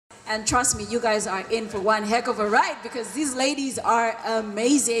And trust me, you guys are in for one heck of a ride because these ladies are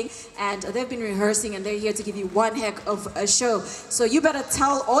amazing and they've been rehearsing and they're here to give you one heck of a show. So you better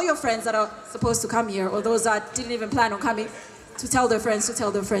tell all your friends that are supposed to come here or those that didn't even plan on coming to tell their friends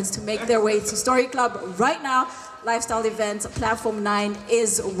to make their way to Story Club right now. Lifestyle event, Platform 9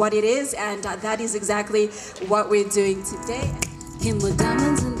 is what it is, and that is exactly what we're doing today. Him with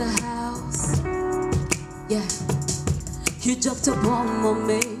diamonds in the house, yeah. You dropped a bomb on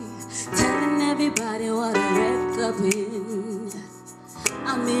me, telling everybody what a wreck I've been.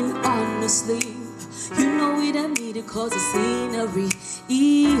 I mean, honestly, you know it ain't me to cause a scenery.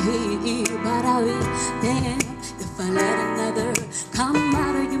 But I'll be damned if I let another come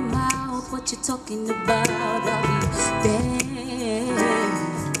out of your mouth. What you talking about? I'll be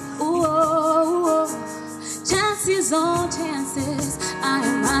damned. Ooh, chances on chances, I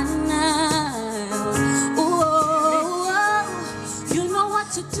am mine now. Ooh, you know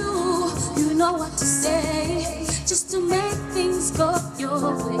what to do, you know what to say, just to make things go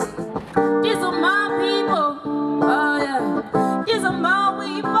your way. These are my people, oh yeah. These are my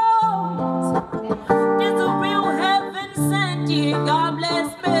weepons. These are real heaven sent, yeah. God bless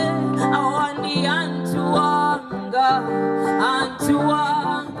me. I want the unto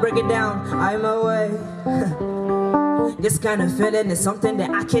one. Break it down, I'm away. This kind of feeling is something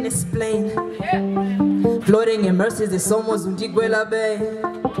that I can't explain. Floating in mercies is almost undigwela bay.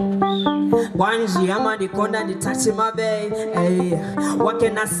 Wanji, I'm on the corner, the touching my bay. Hey, what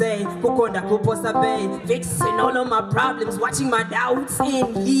can I say? Kukonda kuposa bay. Fixing all of my problems, watching my doubts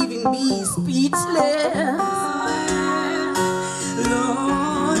and leaving me speechless.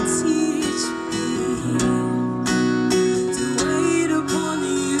 Lord, teach me to wait upon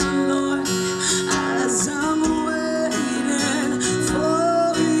you, Lord, as I'm waiting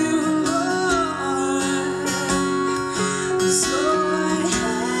for you, Lord. So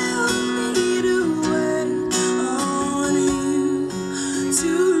help me to wait on you,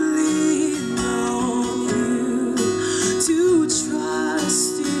 to lean on you, to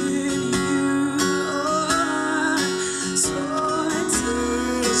trust in you, Lord. So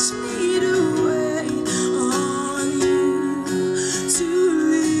teach me to wait on you, to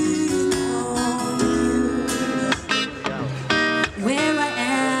lean on you. Where I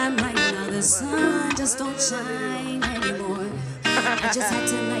am right now, the sun just don't shine anymore. I just had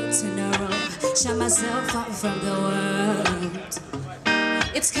tonight to know, shut myself out from the world.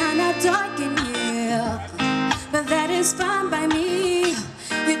 It's kinda dark in here, but that is fine by me.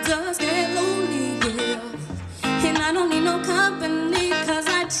 It does get lonely here, and I don't need no company, cause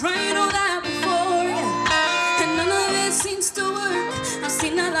I tried all that before, yeah. And none of it seems to work. I've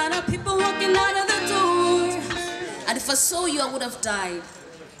seen a lot of people walking out of the door, and if I saw you, I would have died.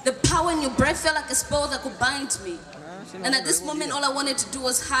 The power in your breath felt like a spell that could bind me. And at this moment, all I wanted to do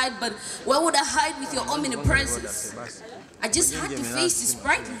was hide, but where would I hide with your omnipresence? I just had to face you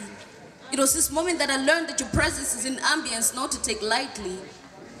sprightly. It was this moment that I learned that your presence is an ambience not to take lightly.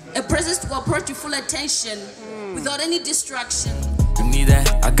 A presence to approach you full attention, without any distraction. You need that,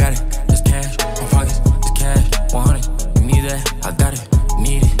 I got it, just cash, my pockets, just cash, 100. You need that, I got it,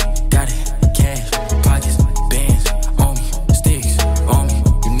 need it, got it, cash, pockets, bands, on me, sticks, on me.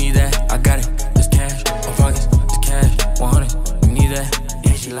 You need that, I got it, just cash, my pockets, just cash, 100. You need that,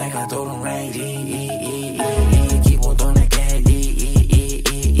 yeah, she like I throw them rings, keep on throwing that gas,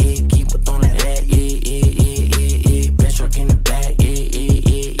 keep on throwing that, best truck in the back,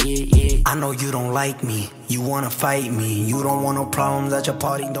 I know you don't like me, you wanna fight me, you don't want no problems at your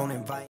party, don't invite